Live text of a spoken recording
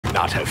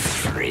not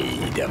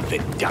afraid of the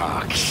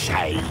dark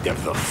side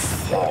of the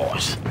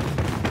Force.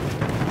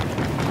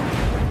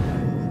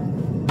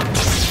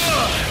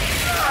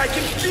 I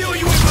can feel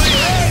you in my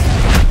head!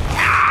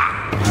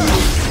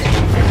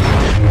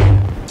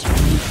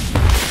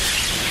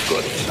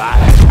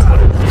 Goodbye,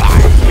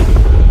 goodbye.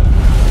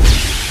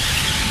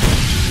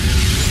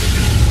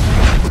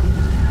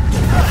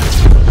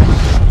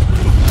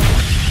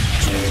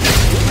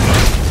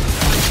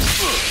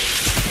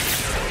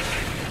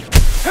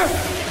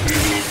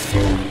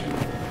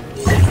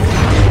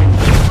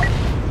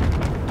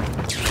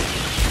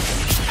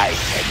 I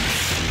can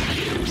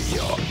feel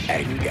your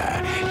anger.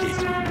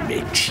 It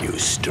makes you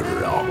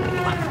strong.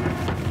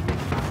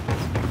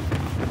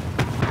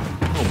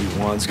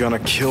 Obi-Wan's gonna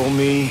kill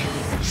me.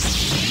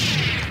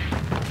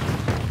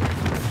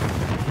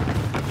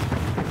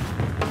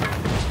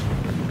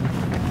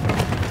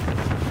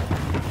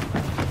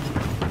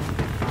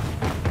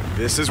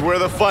 This is where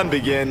the fun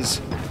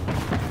begins.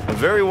 A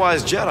very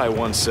wise Jedi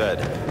once said,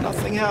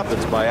 "Nothing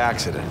happens by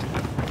accident."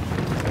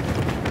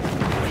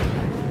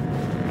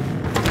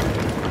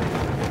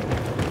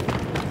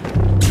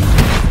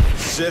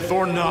 Sith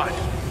or not,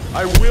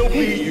 I will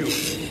beat you.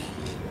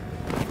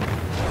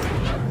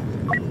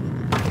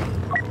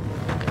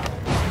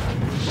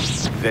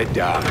 The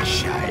dark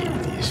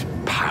side is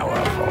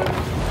powerful.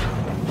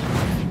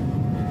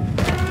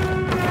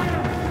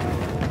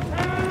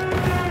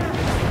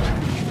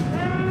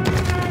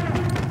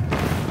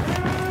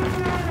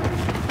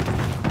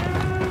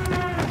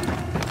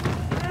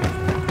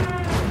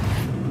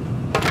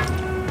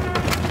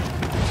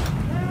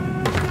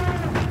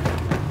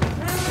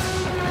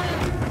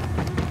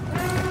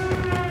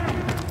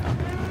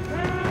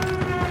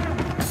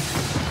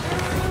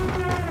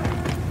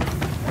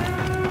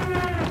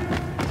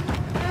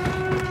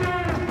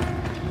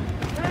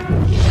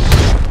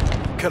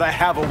 Could I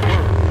have a word?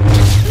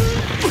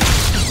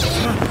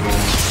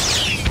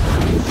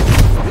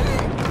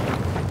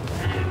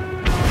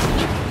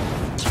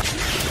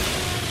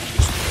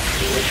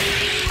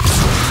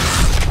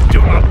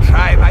 Do not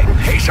try my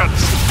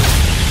patience!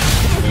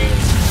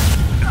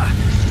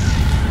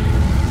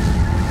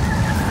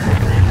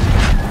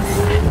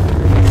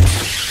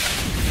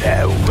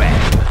 Farewell.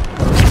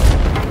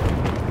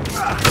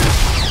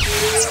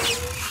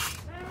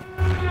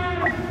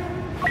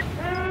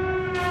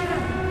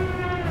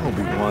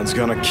 Obi-Wan's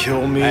gonna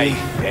kill me. I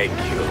thank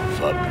you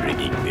for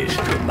bringing this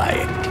to my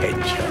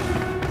attention.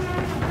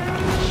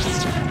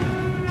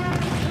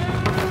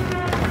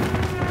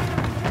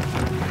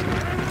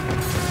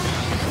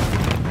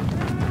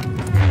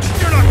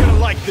 You're not gonna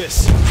like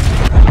this.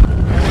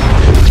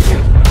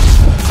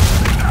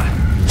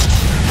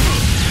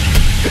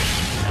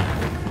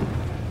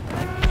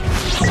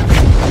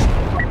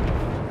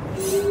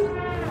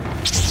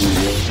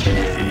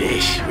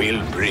 This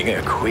will bring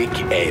a quick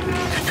end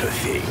to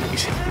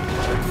things. You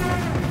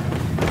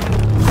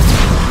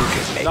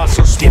can make Not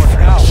so a smart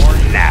difference now, are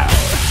you? now.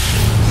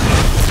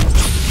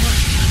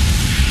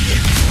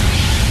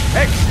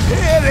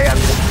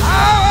 Experience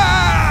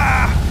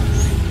power!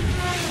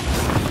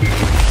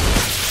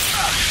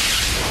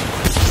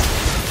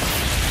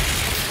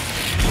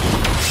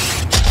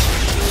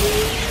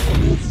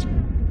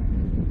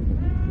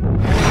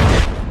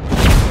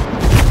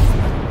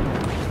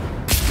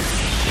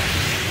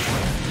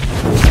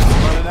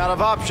 Running out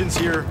of options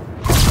here.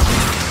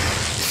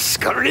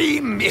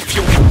 Scream if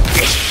you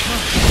wish.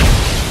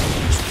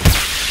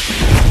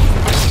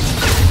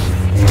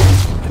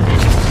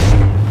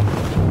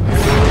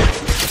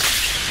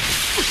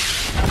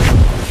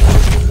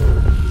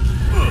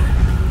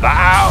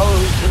 Bow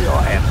to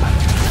your effort.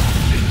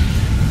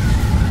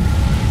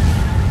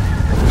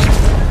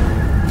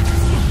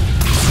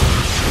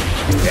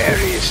 There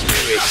is no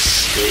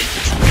escape.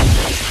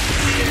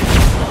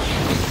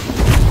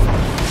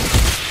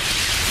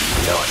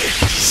 Your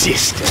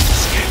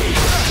existence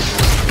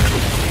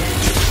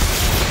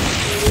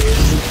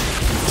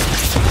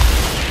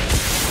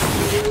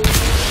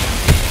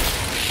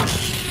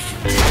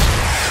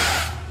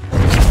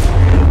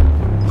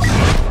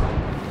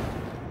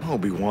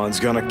Obi-Wan's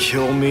gonna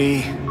kill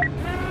me.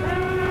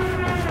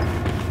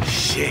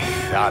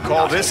 Sith are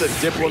Call not this a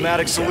afraid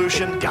diplomatic of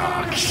solution? the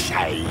dark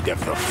side of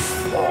the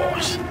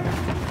Force.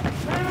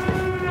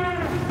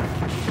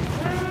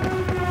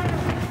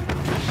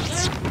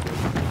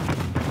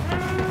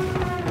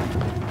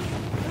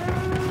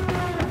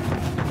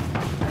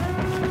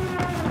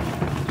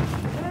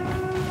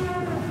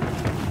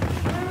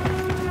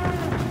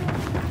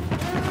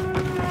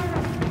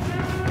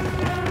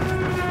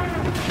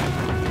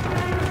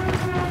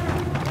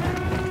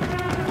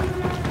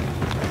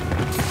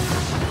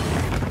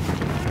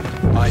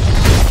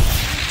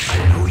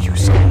 I know you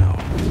somehow.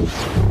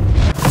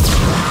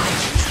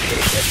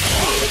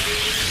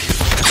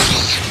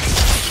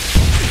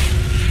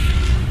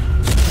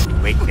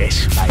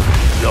 Witness my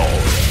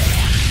glory.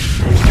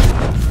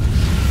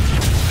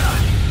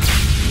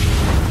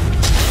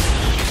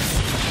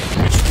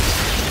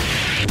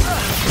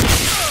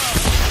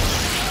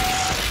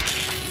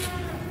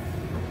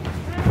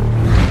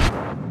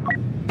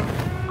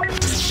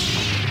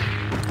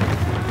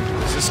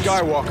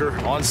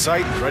 Skywalker, on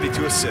site, ready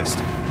to assist.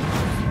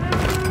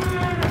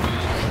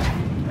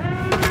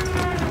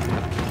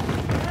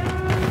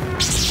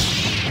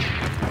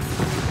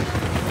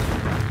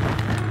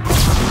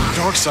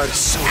 Dark side is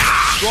so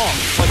strong.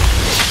 It's like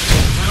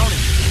drowning.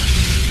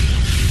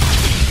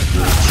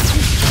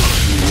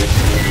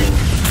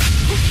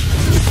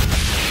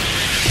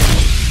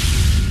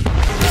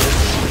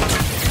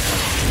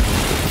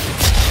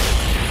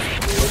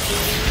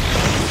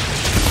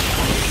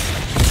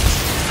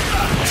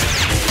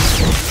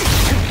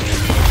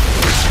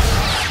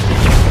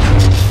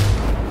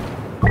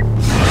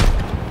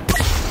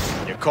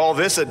 You call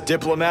this a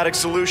diplomatic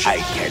solution? I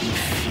can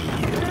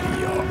feel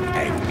your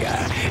anger.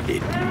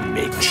 It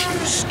makes you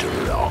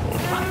strong.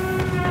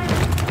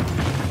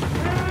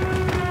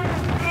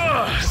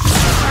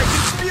 I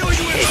can feel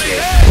you in my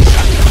head!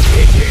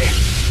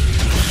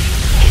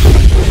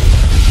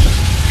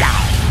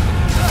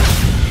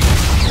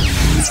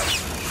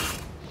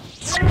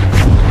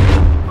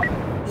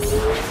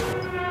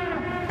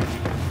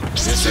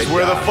 This is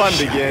where the fun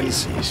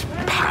begins. Is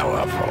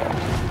powerful.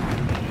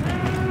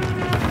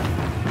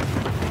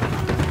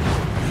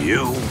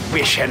 You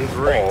wish an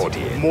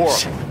audience. More.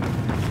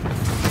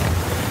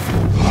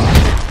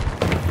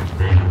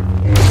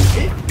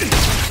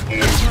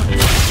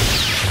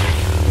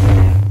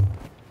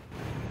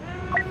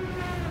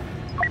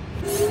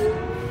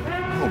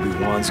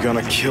 Obi-Wan's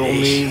gonna kill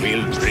me. This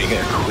will bring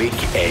a quick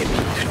end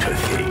to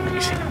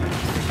things.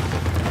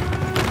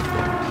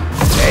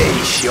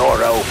 Face your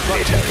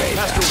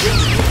obliterator.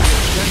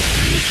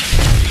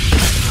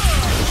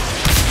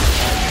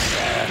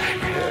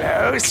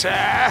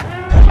 Closer.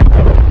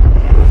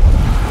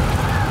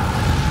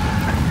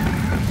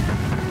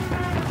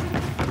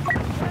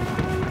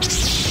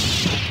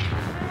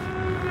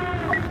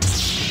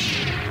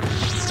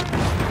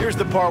 Here's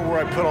the part where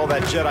I put all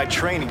that Jedi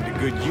training to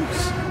good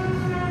use.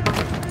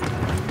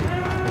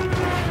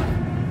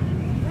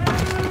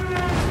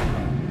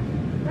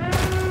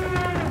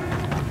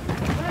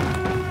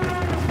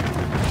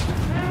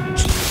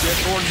 Dead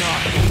or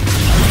not, I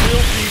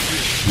will beat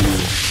you.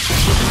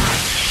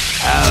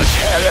 How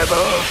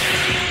terrible.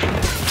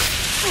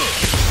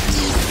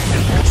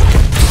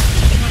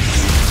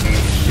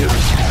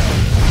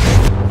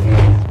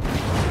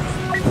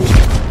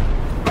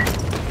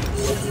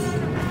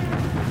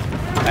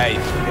 I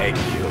thank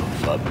you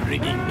for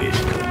bringing this